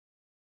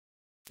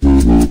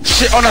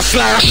Shit on a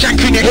sly, shank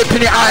in your hip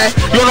in your eye.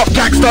 You're not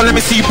gangster, let me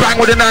see you bang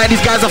with a 9.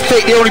 These guys are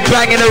fake, they only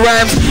bang in the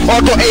rhymes.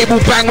 I got able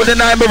bang with a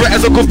 9, but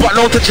as a good but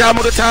known to jam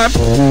all the time.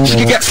 She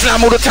can get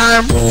slam all the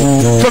time.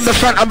 From the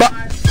front and back.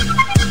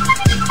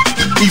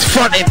 He's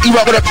fronting, he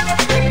went with a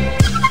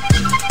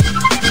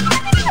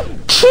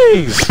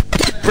jeez.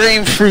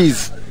 Brain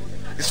freeze.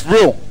 It's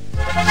real.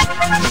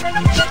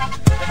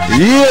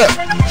 Yeah.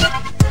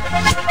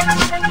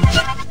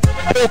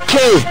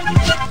 Okay.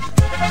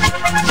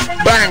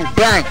 Bang,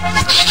 bang,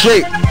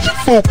 straight,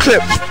 full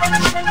clip.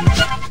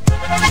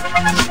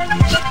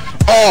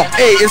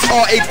 R-A is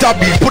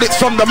R-A-W. Bullets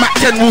from the Mac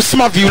 10 will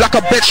smother you. Like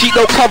a bedsheet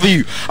they'll cover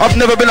you. I've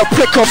never been a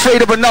prick or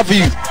afraid of another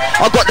you.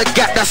 I got the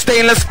gap that's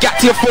stainless.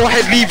 Gap to your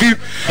forehead, leave you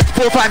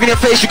 4-5 in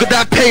your face, you could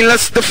die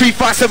painless. The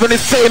 357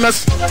 is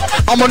famous.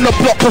 I'm on the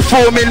block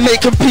performing,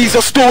 making peas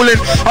or stalling.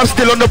 I'm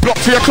still on the block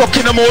 3 o'clock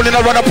in the morning.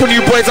 I run up on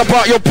you boys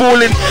about your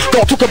balling.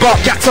 Don't talk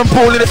about gats and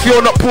balling if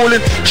you're not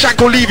balling.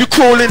 Shank will leave you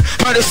crawling.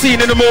 Heard a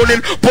scene in the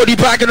morning, body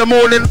bag in the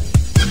morning.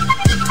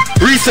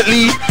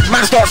 Recently,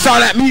 man start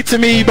sound like me to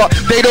me, but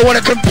they don't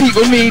wanna compete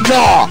with me.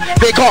 Nah,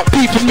 they can't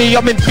beef with me.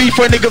 I'm in beef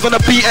when niggas wanna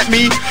beat at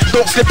me.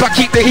 Don't slip, I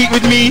keep the heat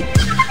with me.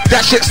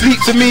 That shit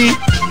sleeps to me.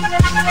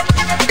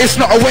 It's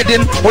not a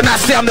wedding when I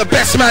say I'm the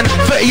best man.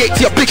 38 to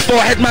your big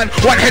forehead man.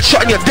 One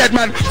headshot and you're dead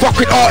man.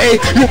 Fuck with RA,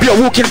 you'll be a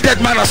walking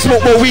dead man. I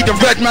smoke more weed than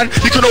red man.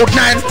 You can hold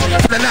 9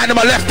 from the 9 in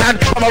my left hand,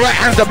 but my right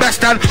hand's the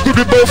best hand. Good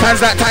with both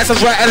hands like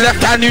Tyson's right and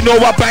left hand. You know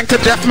I bang to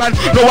death man.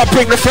 Know I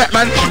bring the threat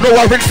man. Know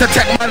I rinse the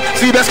tech man.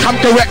 See best come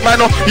correct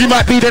man, or you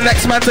might be the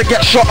next man to get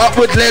shot up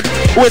with lead.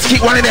 Always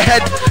keep one in the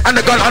head and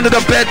the gun under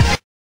the bed.